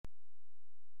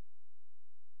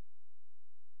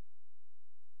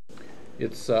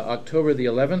It's October the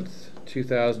 11th,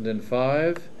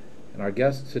 2005, and our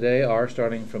guests today are,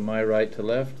 starting from my right to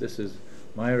left, this is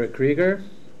Myra Krieger,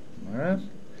 Myra.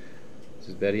 This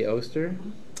is Betty Oster,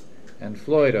 and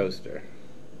Floyd Oster.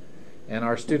 And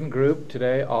our student group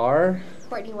today are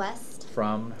Courtney West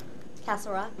from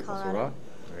Castle Rock, Colorado. Castle Rock.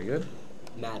 Very good.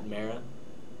 Matt Mara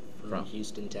from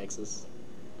Houston, Texas.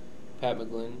 Pat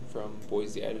McGlynn from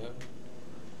Boise, Idaho.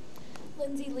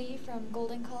 Lindsay Lee from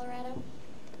Golden, Colorado.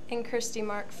 And Kirsty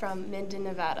Mark from Minden,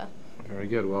 Nevada. Very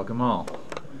good. Welcome all.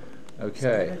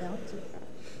 Okay.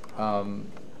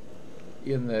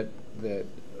 In that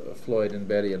Floyd and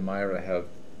Betty and Myra have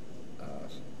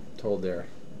told their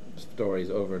stories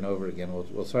over and over again,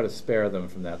 we'll try to spare them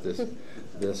from that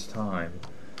this time.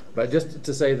 But just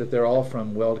to say that they're all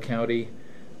from Weld County,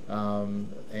 and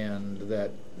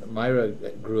that Myra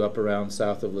grew up around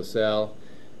south of LaSalle.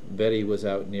 Betty was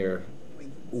out near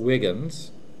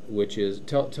Wiggins, which is,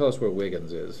 tell us where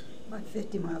Wiggins is. About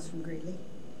 50 miles from Greeley.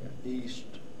 Yeah.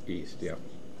 East, yeah.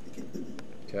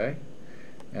 Okay.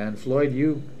 And Floyd,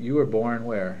 you were born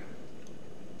where?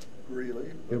 Greeley.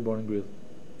 You were born in Greeley.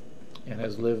 And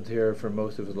has lived here for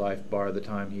most of his life, bar the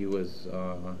time he was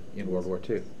in World War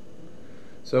II.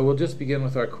 So we'll just begin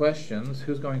with our questions.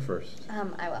 Who's going first?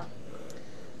 I will.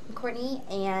 Courtney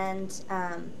and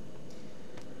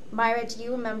Myra, do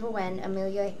you remember when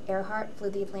Amelia Earhart flew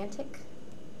the Atlantic?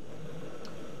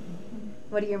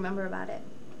 What do you remember about it?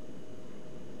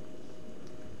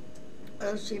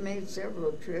 Well, she made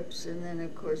several trips, and then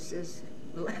of course this,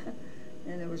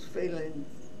 and it was failing.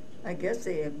 I guess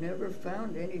they have never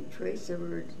found any trace of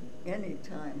her at any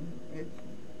time. It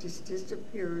just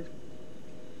disappeared.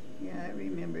 Yeah, I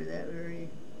remember that very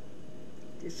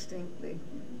distinctly.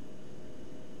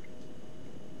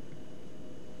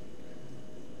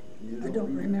 I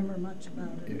don't remember much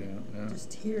about it. Yeah, no.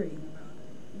 Just hearing about it.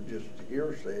 Just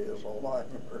hearsay is all I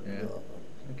heard.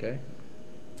 Yeah. Okay.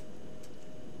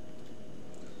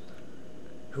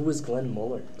 Who was Glenn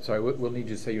Muller? Sorry, we'll need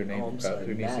you to say your name. Oh, I'm sorry.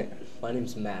 Who needs Matt. My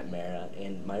name's Matt Mara.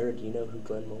 And Myra, do you know who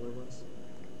Glenn Muller was?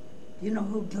 You know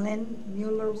who Glenn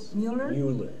Mueller?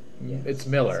 Mueller. Yes. It's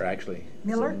Miller, actually.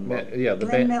 Miller? Yeah, the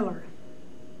Glenn Miller.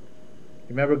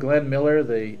 You remember Glenn Miller,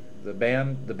 the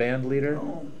band leader?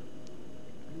 Oh.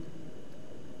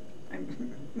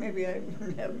 Maybe I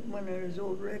have one of his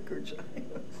old records.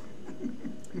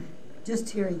 Just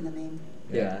hearing the name.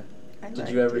 Yeah. Did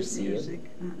you ever see him?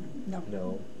 No.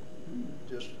 No.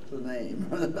 Just the name.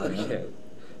 Okay.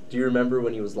 Do you remember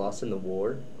when he was lost in the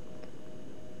war?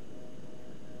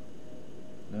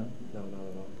 No? No, not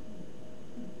at all.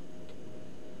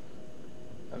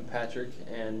 I'm Patrick,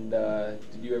 and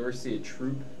did you ever see a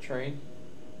troop train?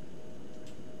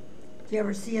 Did you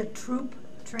ever see a troop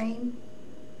train?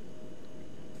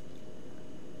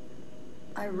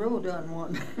 I rode on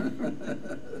one.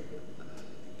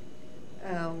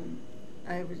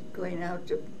 I was going out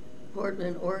to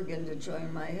Portland, Oregon to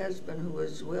join my husband, who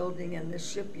was welding in the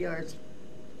shipyards,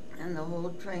 and the whole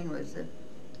train was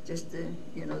just the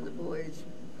boys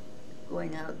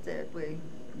going out that way.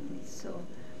 So,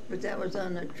 but that was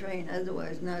on the train,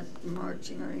 otherwise not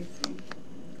marching or anything.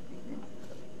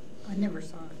 I never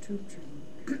saw a troop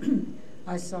train.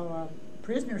 I saw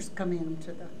prisoners come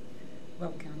into the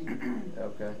Weld County.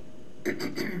 Okay.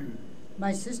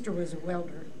 My sister was a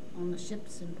welder on the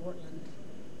ships in Portland.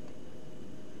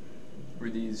 Were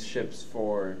these ships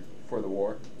for the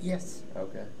war? Yes.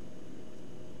 Okay.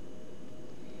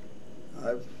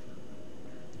 I've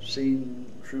seen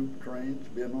troop trains,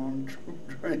 been on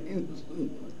troop trains.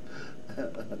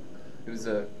 It was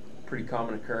a pretty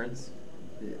common occurrence.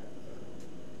 Yeah.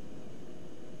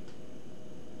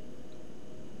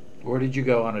 Where did you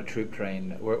go on a troop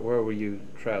train? Where were you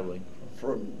traveling?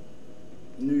 From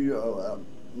New York.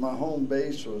 My home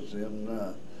base was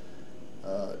in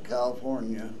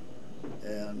California,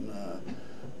 and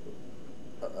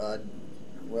I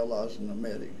was in the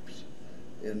medics,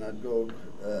 and I'd go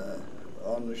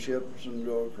on the ships and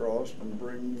go across and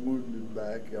bring wounded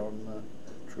back on the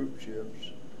troop ships,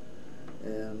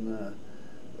 and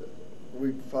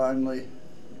we finally,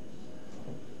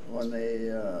 when they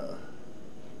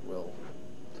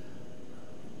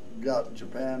got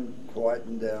Japan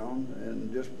quietened down,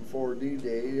 and just before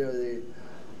D-Day, they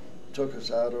took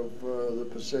us out of the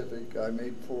Pacific. I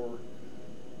made 4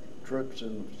 trips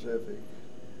in the Pacific,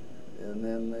 and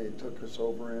then they took us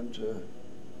over into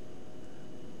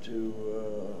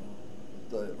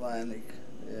the Atlantic,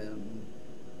 and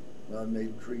I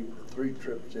made three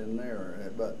trips in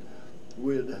there. But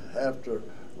we'd have to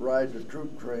ride the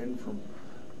troop train from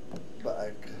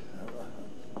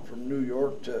New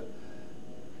York to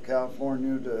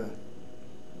California to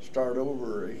start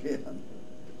over again.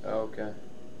 Oh, okay.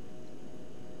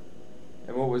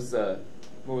 And what was the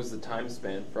time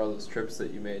span for all those trips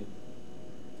that you made?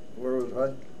 Where was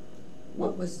I?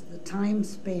 What was the time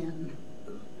span?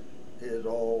 It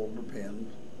all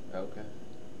depends. Okay.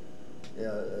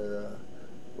 Yeah,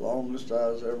 longest I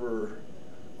was ever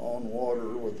on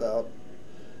water without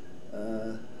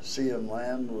seeing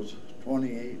land was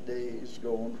 28 days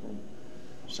going from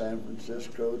San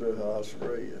Francisco to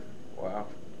Australia. Wow.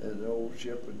 And the old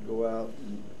ship would go out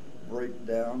and break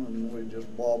down, and we'd just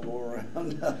wobble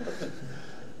around.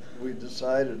 We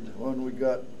decided when we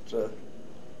got to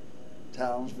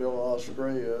Townsville,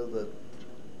 Australia, that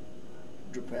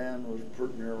Japan was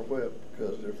pretty near whipped,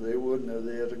 because if they wouldn't have,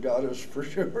 they'd have got us for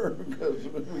sure, because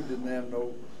we didn't have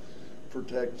no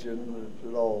protection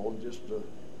at all.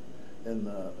 And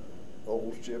the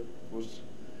old ship was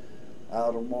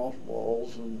out of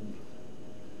mothballs, and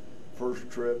first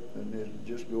trip, and it'd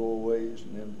just go a ways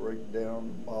and then break down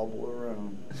and bobble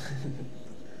around.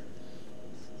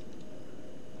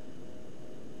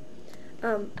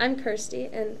 I'm Kirsty,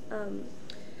 and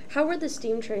how were the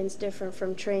steam trains different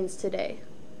from trains today?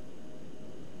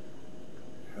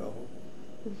 Oh,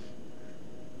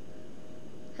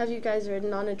 Have you guys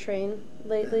ridden on a train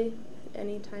lately?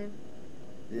 Anytime?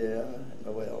 yeah,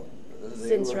 well. they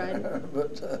Since were- riding.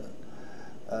 But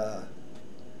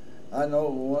I know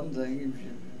one thing, if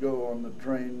you go on the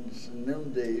trains in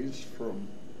them days from,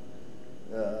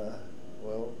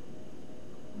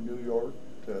 New York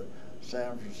to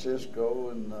San Francisco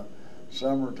in the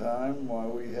summertime, while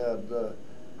we had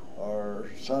our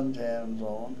suntans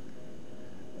on,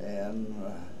 and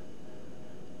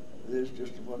there's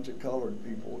just a bunch of colored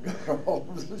people got off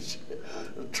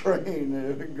the train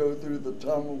and go through the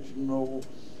tunnels, and no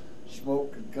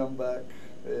smoke could come back,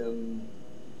 and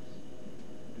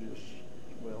just,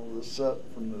 well, the soot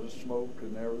from the smoke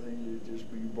and everything, it'd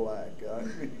just be black. I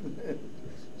mean,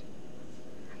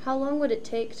 How long would it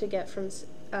take to get from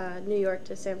New York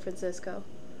to San Francisco?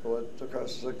 well, it took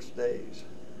us 6 days.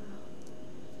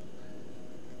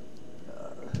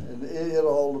 And it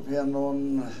all depend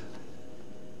on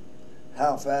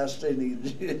how fast they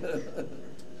need you.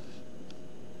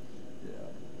 Yeah.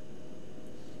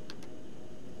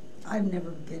 I've never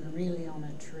been really on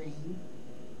a train,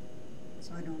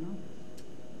 so I don't know.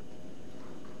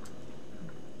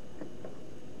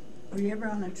 Were you ever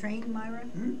on a train, Myra?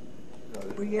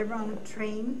 Were you ever on a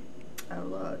train? A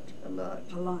lot. A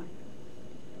lot.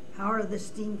 How are the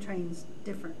steam trains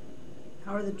different?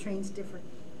 How are the trains different?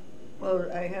 Well,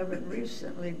 I haven't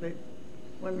recently, but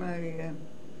when my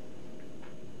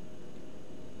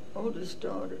oldest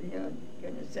daughter,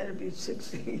 goodness, that'd be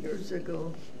 60 years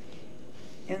ago.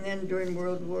 And then during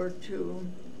World War II,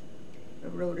 I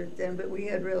wrote it then, but we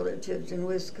had relatives in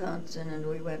Wisconsin, and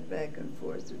we went back and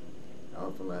forth an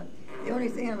awful lot. The only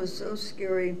thing that was so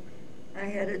scary, I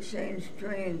had to change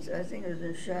trains. I think it was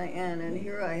in Cheyenne, and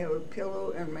here I have a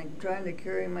pillow, and I'm trying to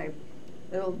carry my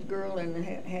little girl in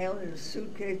a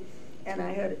suitcase, and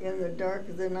I had, in the dark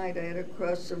of the night, I had to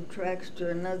cross some tracks to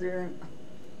another.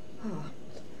 Oh,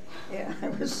 yeah, I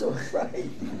was so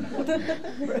frightened.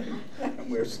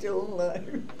 We're still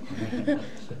alive.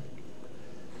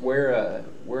 Where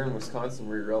in Wisconsin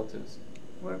were your relatives?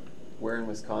 Where in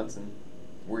Wisconsin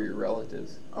were your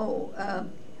relatives? Oh,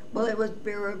 well, it was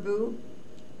Baraboo,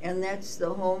 and that's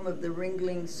the home of the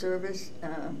Ringling Circus,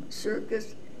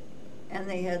 and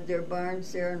they had their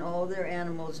barns there and all their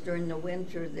animals during the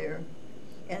winter there.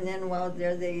 And then while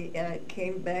there, they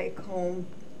came back home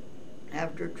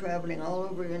after traveling all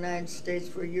over the United States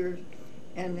for years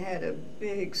and had a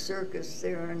big circus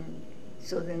there. And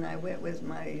so then I went with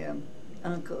my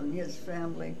uncle and his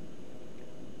family,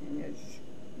 and it's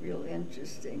real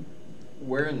interesting.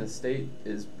 Where in the state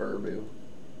is Baraboo?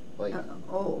 Like,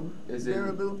 is it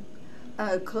Baraboo,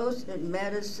 close in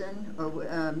Madison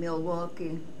or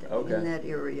Milwaukee, Okay. in that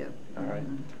area. All right.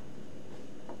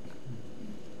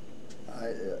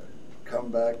 I come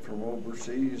back from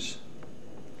overseas,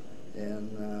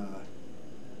 and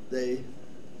they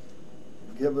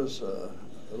give us a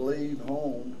leave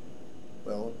home.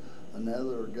 Well,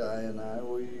 another guy and I,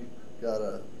 we got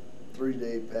a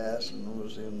 3-day pass and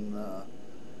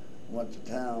went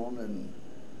to town,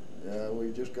 and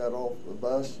we just got off the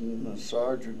bus, and the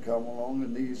sergeant come along,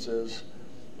 and he says,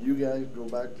 "You guys go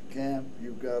back to camp.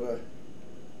 You've got a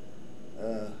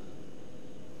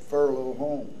furlough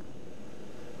home."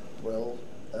 Well,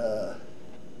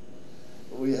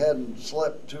 we hadn't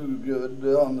slept too good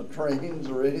on the trains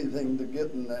or anything to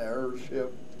get in the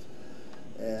airship,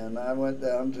 and I went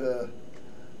down to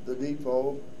the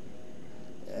depot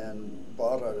and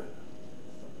bought a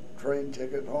train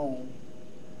ticket home,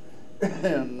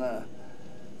 and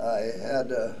I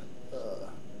had a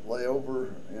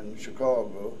layover in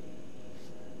Chicago.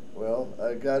 Well,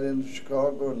 I got into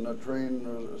Chicago and the train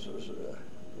was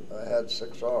I had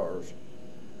 6 hours,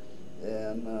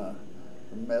 and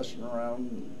messing around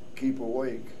and keep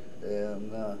awake,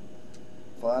 and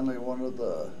finally one of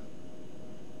the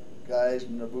guys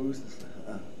in the booth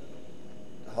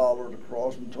hollered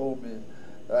across and told me,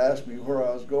 asked me where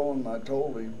I was going, and I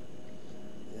told him,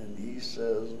 and he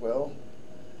says, well,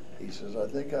 he says, I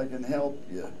think I can help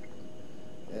you.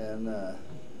 And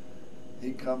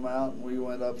he come out and we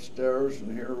went upstairs,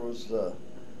 and here was the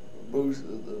booth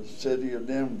of the city of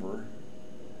Denver,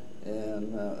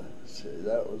 and see,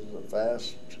 that was a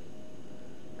fast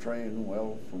train,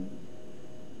 well, from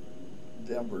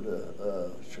Denver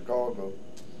to Chicago.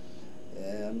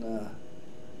 And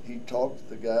he talked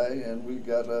to the guy, and we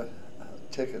got a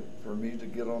ticket for me to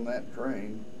get on that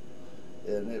train,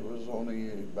 and it was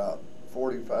only about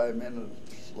 45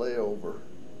 minutes layover.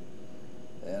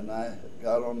 And I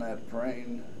got on that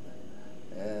train,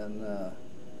 and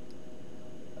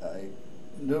I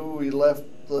knew we left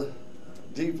the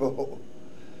depot,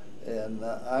 and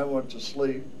I went to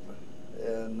sleep,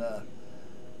 and a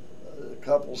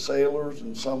couple sailors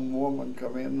and some woman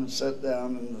come in and sat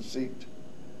down in the seat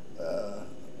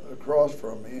across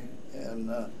from me,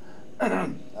 and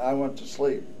I went to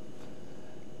sleep.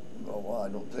 Well, I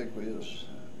don't think we was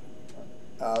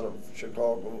out of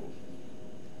Chicago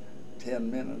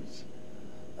 10 minutes.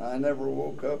 I never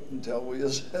woke up until we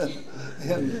was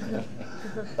in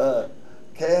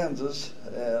Kansas,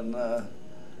 and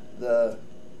the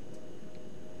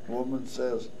woman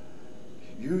says,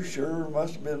 you sure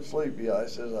must have been sleepy. I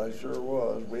says, I sure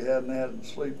was. We hadn't had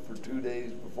sleep for 2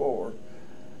 days before,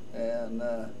 and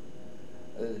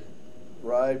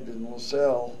arrived in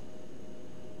LaSalle,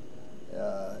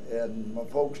 and my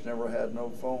folks never had no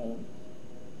phone,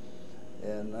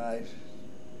 and I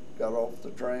got off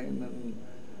the train and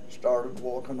started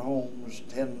walking home. It was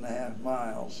 10.5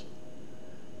 miles,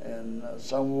 and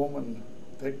some woman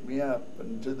picked me up,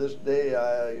 and to this day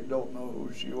I don't know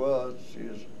who she was. She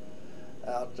was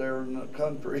out there in the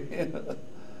country and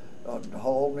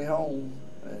hauled me home,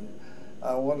 and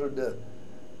I wanted to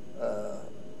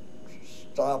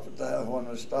stop at the when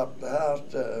I stopped at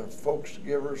the house, folks to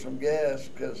give her some gas,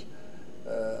 because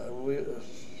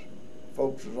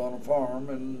folks was on a farm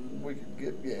and we could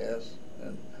get gas,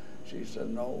 and she said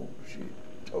no, she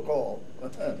took off.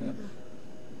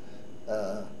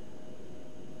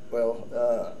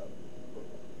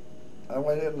 I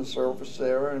went in the service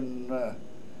there, and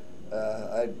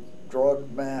I drawed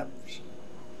maps,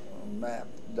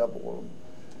 double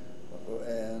them,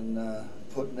 and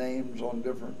put names on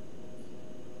different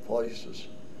places,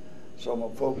 so my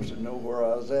folks would know where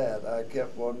I was at. I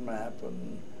kept one map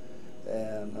and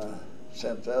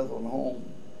sent the other one home,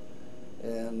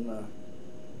 and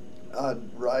I'd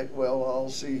write, well, I'll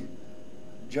see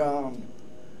John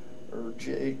or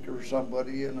Jake or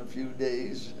somebody in a few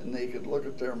days, and they could look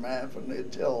at their map and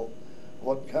they'd tell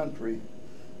what country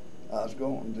I was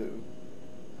going to.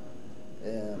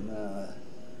 And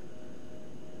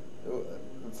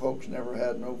the folks never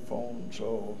had no phone,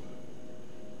 so,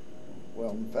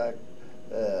 well, in fact,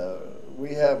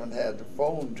 we haven't had the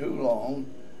phone too long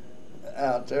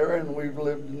out there, and we've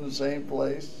lived in the same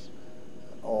place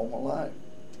all my life.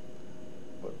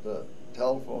 But the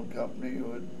telephone company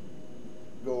would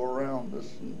go around us,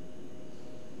 and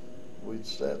we'd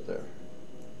sit there.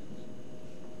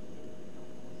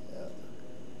 Yeah.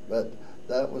 But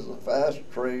that was a fast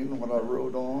train when I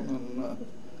rode on,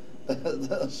 and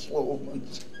the slow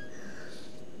ones.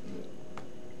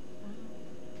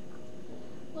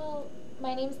 Well,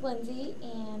 my name's Lindsay,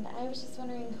 and I was just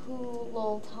wondering who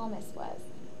Lowell Thomas was.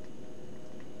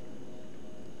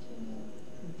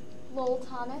 Lowell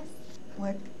Thomas?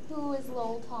 What? Who is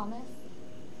Lowell Thomas?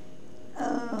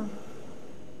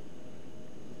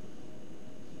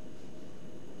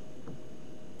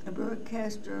 A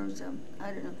broadcaster or something,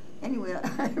 I don't know. Anyway,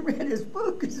 I read his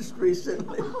book just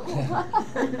recently.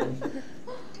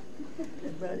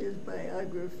 About his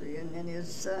biography, and then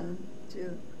his son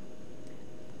too.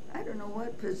 I don't know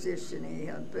what position he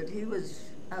had, but he was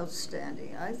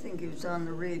outstanding. I think he was on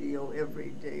the radio every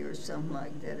day or something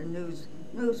like that, a news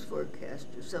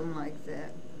forecaster, something like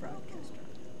that. Broadcaster.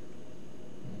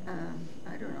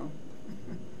 I don't know.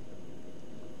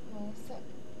 Oh, so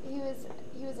he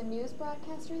was a news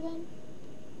broadcaster then?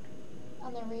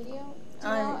 On the radio? Do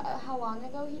you know how long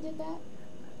ago he did that?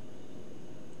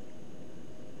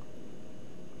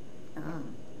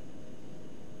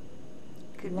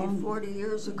 Could Long. be 40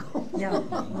 years ago. Yeah,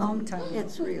 long time.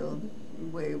 It's real,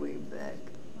 way, way back.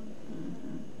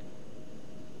 Mm-hmm.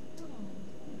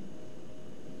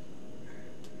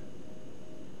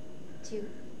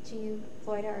 Do you,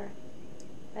 Floyd or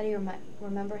Betty,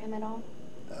 remember him at all?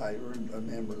 I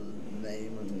remember the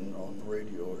name and on the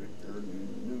radio or the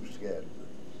newscast.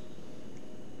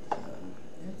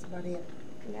 That's about it.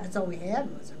 Yeah. That's all we had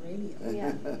was a radio.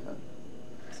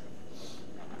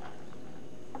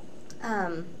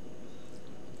 Yeah.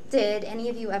 Did any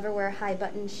of you ever wear high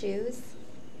button shoes?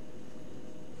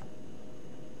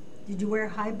 Did you wear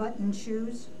high button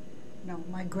shoes? No,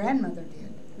 my grandmother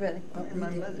did. Really? But And we my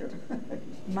didn't. mother.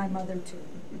 My mother too.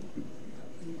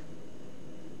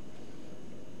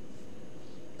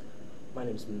 My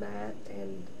name's Matt,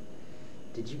 and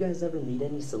did you guys ever meet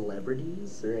any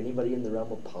celebrities or anybody in the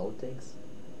realm of politics?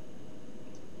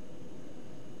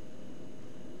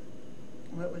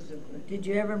 What was the question? Did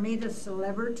you ever meet a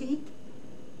celebrity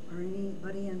or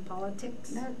anybody in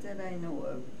politics? Not that I know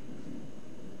of.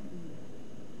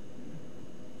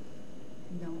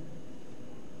 No.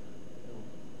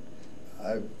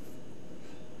 I've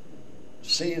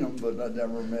seen them, but I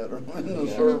never met them in the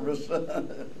Yeah. service.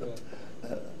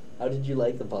 How did you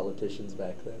like the politicians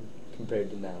back then compared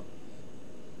to now?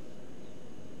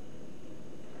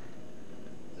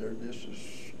 They're just as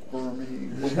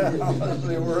squirmy as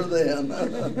they were then.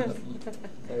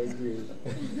 I agree.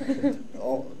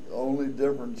 Only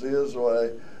difference is why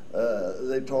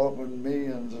they talk with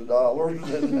millions of dollars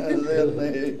and then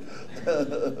they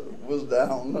was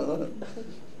down.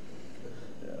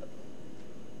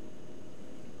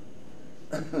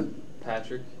 Yeah.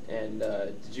 Patrick, and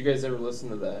did you guys ever listen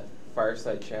to the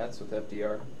Fireside Chats with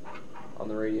FDR on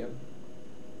the radio?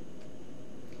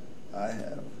 I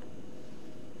have.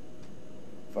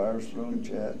 Firestone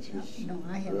Chats is No,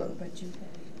 I haven't, but you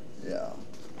have. yeah.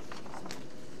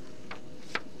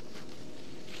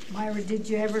 Myra, did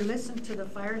you ever listen to the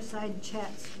Fireside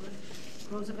Chats with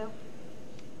Roosevelt?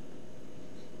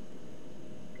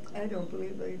 I don't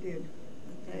believe I did.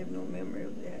 I have no memory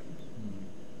of that.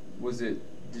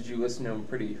 Did you listen to him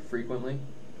pretty frequently?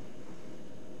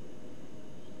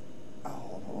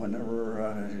 Oh,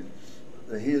 whenever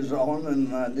he was on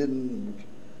and I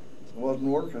wasn't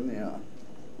working, yeah.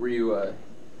 Were you a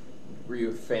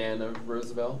fan of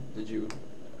Roosevelt? Did you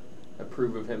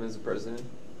approve of him as a president?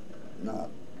 Not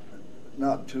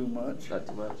too much. Not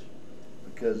too much.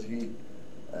 Because he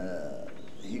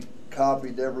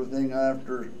copied everything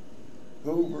after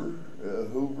Hoover.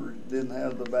 Hoover didn't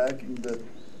have the backing to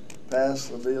pass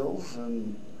the bills,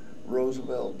 and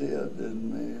Roosevelt did,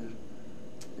 and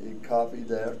he copied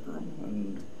after him,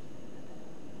 and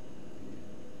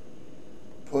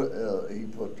he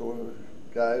put the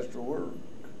guys to work.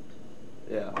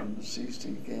 Yeah. In the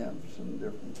CC camps and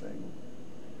different things.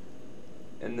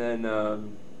 And then,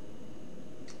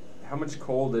 how much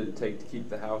coal did it take to keep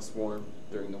the house warm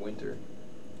during the winter?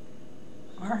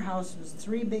 Our house was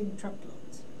 3 big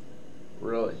truckloads.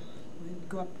 Really? We'd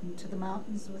go up into the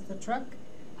mountains with the truck,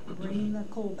 bring the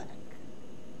coal back.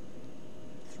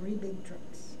 3 big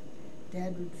trucks.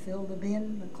 Dad would fill the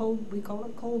bin, the coal, we call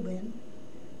it coal bin,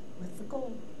 with the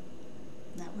coal.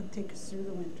 That would take us through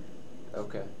the winter.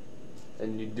 Okay.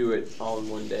 And you do it all in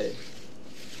one day?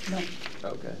 No,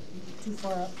 Okay. too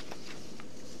far up.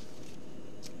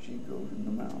 She goes in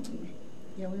the mountains.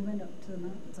 Yeah, we went up to the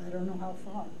mountains. I don't know how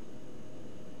far.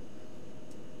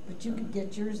 But you could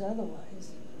get yours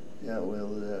otherwise. Yeah,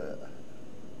 well,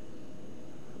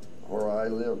 where I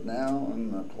live now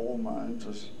in the coal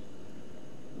mines,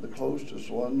 the closest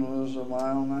one was 1.5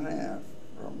 miles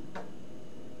from,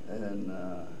 and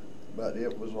but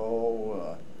it was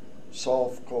all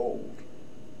soft coal.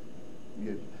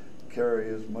 You'd carry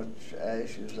as much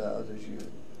ashes out as you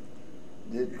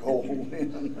did coal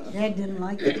in. Dad didn't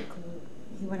like the coal.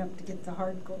 He went up to get the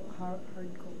hard coal.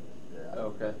 Yeah.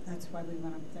 Okay. That's why we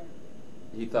went up there.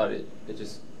 He thought it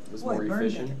just was Boy, more it burned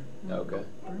efficient? better. Okay.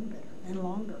 Burned better and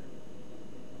longer.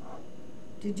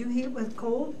 Did you heat with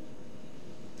coal?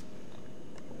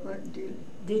 What did?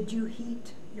 Did you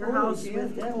heat your Oh, house yeah,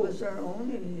 with that coal? was our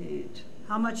only heat.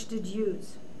 How much did you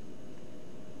use?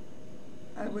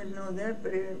 I wouldn't know that,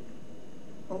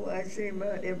 but I say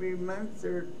about every month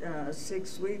or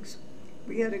 6 weeks,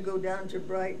 we had to go down to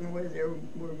Brighton where there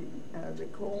were the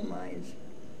coal mines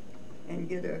and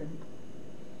get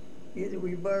either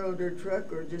we borrowed a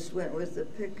truck or just went with the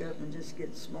pickup and just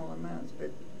get small amounts.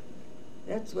 But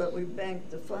that's what we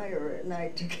banked the fire at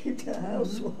night to keep the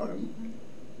house warm.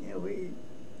 Yeah, we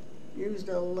used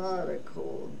a lot of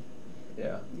coal.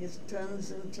 Yeah. Just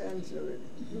tons and tons of it.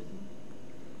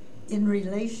 In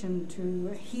relation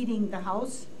to heating the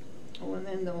house? Oh, and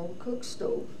then the old cook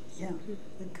stove. Yeah,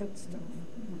 the cook stove.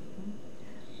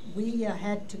 We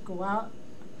had to go out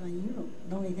you don't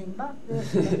know anything about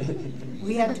this. But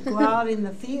we had to go out in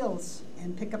the fields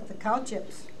and pick up the cow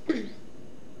chips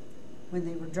when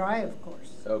they were dry, of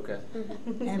course, Okay.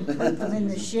 and put them in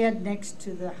the shed next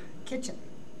to the kitchen.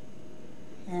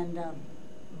 And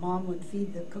Mom would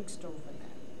feed the cook stove with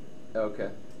that.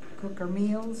 Okay. Cook her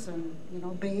meals and, you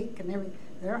know, bake and everything.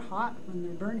 They're hot when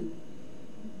they're burning.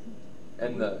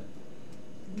 And Yeah.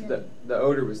 the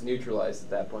odor was neutralized at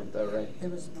that point, though, right? There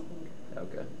was no odor.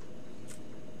 Okay.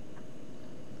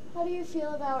 How do you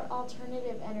feel about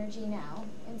alternative energy now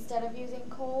instead of using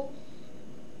coal?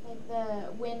 Like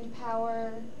the wind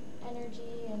power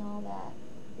energy and all that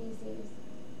these days?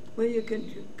 Well, you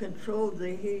can control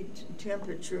the heat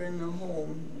temperature in the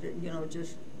home, you know,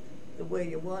 just the way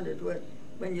you want it.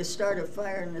 When you start a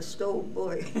fire in the stove,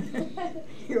 boy,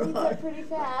 you're Heats hot. up pretty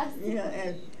fast. Yeah,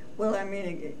 and, well, I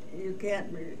mean, you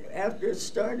can't, after it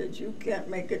started, you can't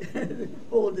make it,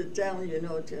 hold it down, you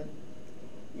know,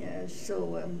 yeah,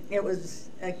 so it was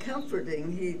a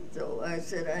comforting heat, though. I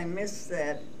said, I miss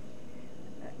that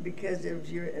because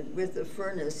with the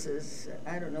furnaces,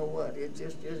 I don't know what, it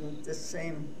just isn't the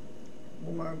same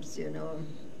warmth, you know.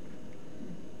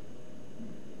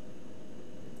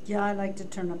 Yeah, I like to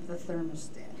turn up the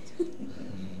thermostat.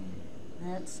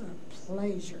 That's a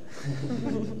pleasure.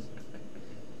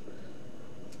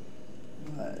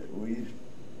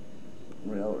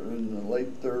 Well, in the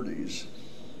late 30s,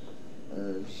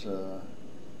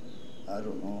 I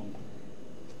don't know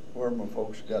where my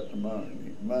folks got the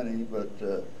money, but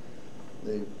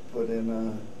they put in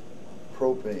a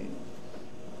propane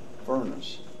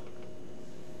furnace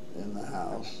in the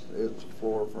house. It's a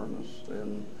floor furnace,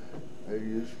 and they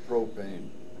use propane.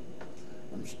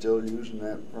 I'm still using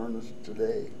that furnace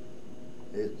today.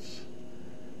 It's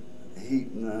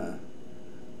heating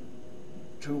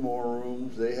 2 more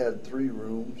rooms. They had 3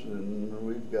 rooms, and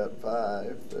we've got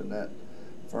 5, and that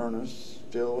furnace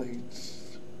still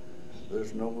heats.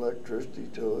 There's no electricity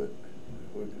to it.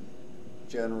 It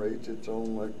generates its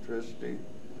own electricity,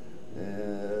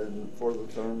 and for the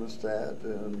thermostat,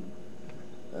 and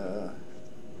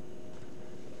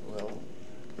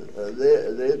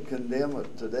they'd condemn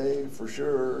it today for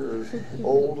sure, as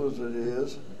old as it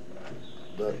is,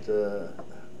 but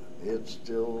it's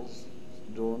still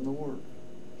doing the work.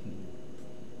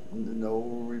 No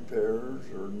repairs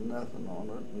or nothing on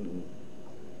it, and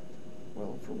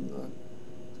well, from the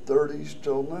 30s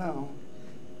till now.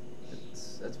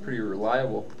 That's pretty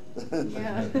reliable.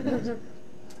 Yeah.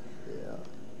 Yeah.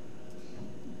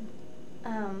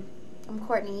 I'm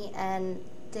Courtney, and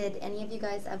did any of you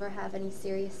guys ever have any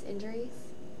serious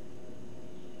injuries?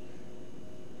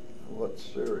 What's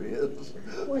serious?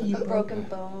 Well, you Broken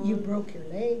bone. You broke your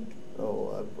leg.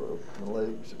 Oh, I broke my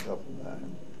legs a couple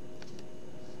times.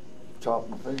 Chopped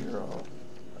my finger off.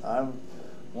 I'm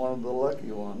one of the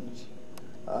lucky ones.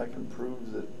 I can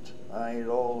prove that I ain't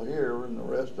all here and the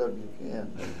rest of you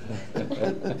can.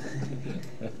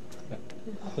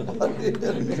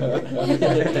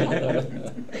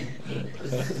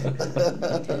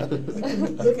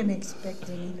 You can expect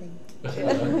anything.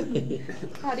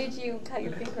 How did you cut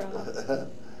your finger off?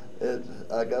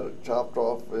 I got it chopped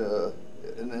off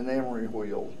in an emery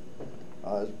wheel.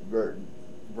 I was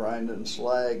grinding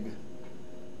slag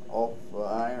off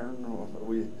iron.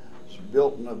 We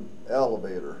built an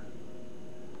elevator,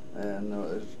 and it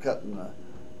was cutting the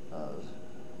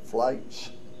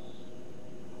flights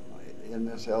in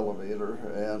this elevator,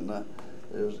 and it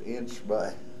was 1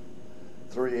 by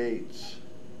 3/8,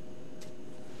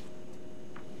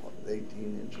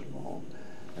 18 inches long,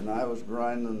 and I was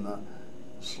grinding the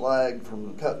slag from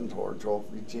the cutting torch off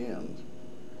each end,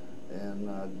 and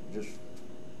I just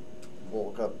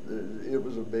walk up. It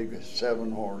was a big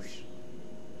 7-horse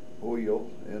wheel,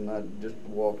 and I'd just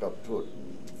walk up to it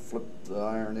and flip the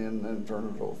iron in and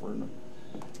turn it over,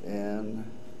 and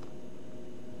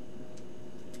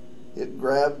it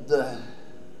grabbed the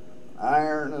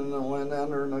iron and then went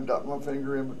under, and I got my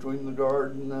finger in between the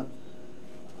guard and the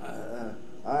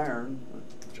iron,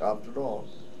 chopped it off.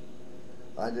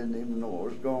 I didn't even know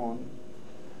it was gone,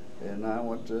 and I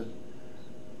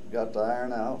got the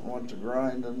iron out and went to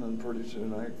grinding, and pretty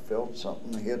soon I felt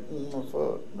something hitting my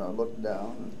foot, and I looked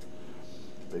down, and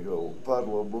big old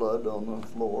puddle of blood on the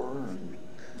floor, and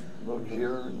looked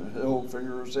here, and the whole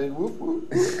finger was saying, whoop, whoop,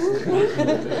 whoop,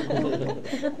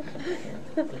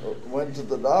 whoop. Went to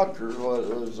the doctor. What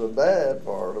was a bad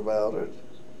part about it,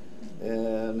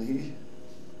 and he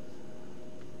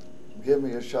gave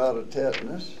me a shot of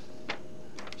tetanus,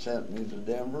 sent me to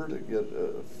Denver to get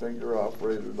a finger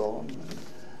operated on, and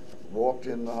walked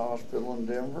in the hospital in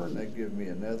Denver, and they give me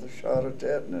another shot of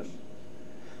tetanus,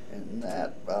 and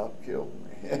that about killed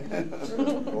me.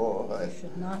 Boy, You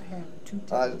should not have two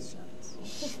I tetanus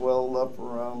shots. swelled up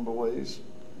around the waist,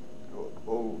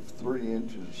 3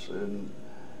 inches, and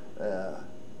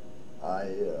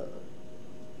I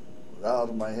out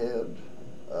of my head.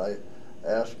 I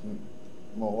asked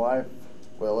my wife,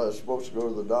 well, I was supposed to go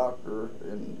to the doctor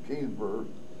in Kingsburg.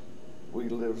 We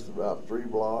lived about 3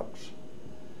 blocks.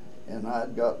 And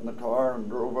I'd got in the car and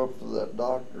drove up to that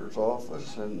doctor's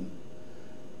office and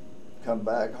come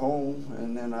back home.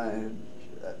 And then I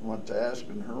went to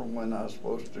asking her when I was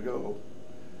supposed to go.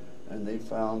 And they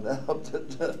found out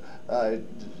that I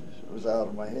was out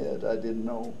of my head. I didn't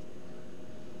know.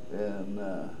 And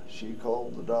she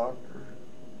called the doctor.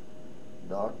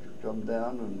 Doctor come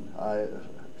down and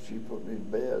she put me in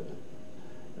bed.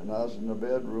 And I was in the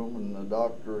bedroom and the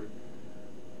doctor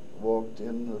walked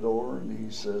in the door and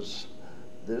he says,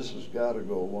 this has got to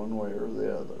go one way or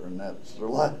the other. And that's the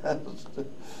last.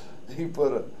 He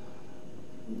put a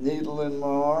needle in my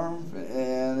arm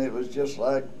and it was just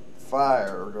like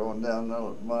fire going down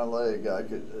my leg. I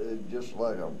could, just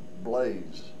like a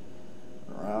blaze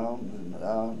around and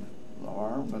down the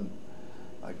arm, and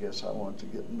I guess I went to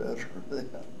getting better then,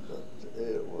 but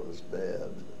it was bad.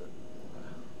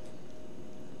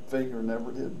 Finger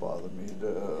never did bother me,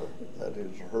 that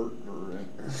is hurt or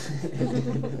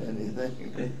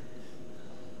anything.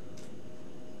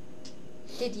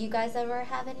 Did you guys ever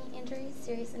have any injuries,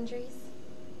 serious injuries?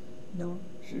 No.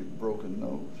 She's broken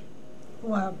nose.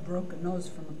 Well, I have a broken nose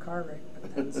from a car wreck,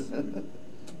 but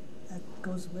that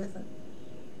goes with it.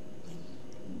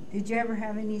 Did you ever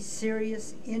have any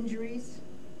serious injuries?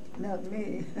 Not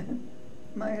me.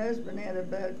 My husband had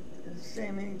about the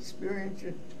same experience.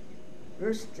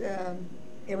 First,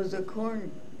 it was a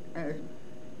corn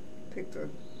picker,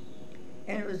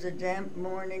 and it was a damp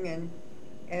morning,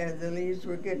 and the leaves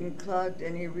were getting clogged,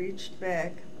 and he reached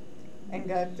back and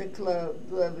got the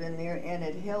glove in there, and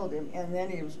it held him, and then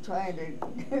he was trying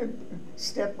to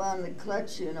step on the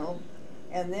clutch, you know,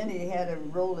 and then he had to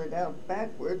roll it out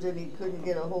backwards, and he couldn't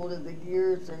get a hold of the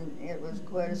gears, and it was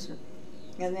quite a...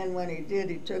 And then when he did,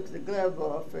 he took the glove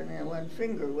off, and then one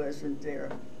finger wasn't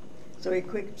there. So he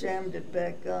quick jammed it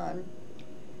back on,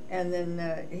 and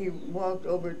then he walked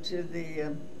over to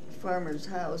the farmer's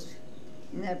house,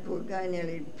 and that poor guy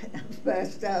nearly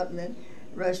passed out, and then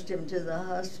rushed him to the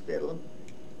hospital.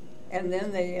 And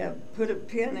then they put a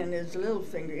pin in his little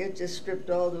finger. It just stripped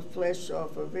all the flesh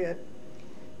off of it.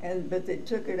 But they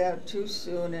took it out too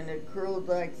soon, and it curled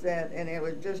like that, and it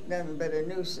was just nothing but a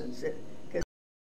nuisance.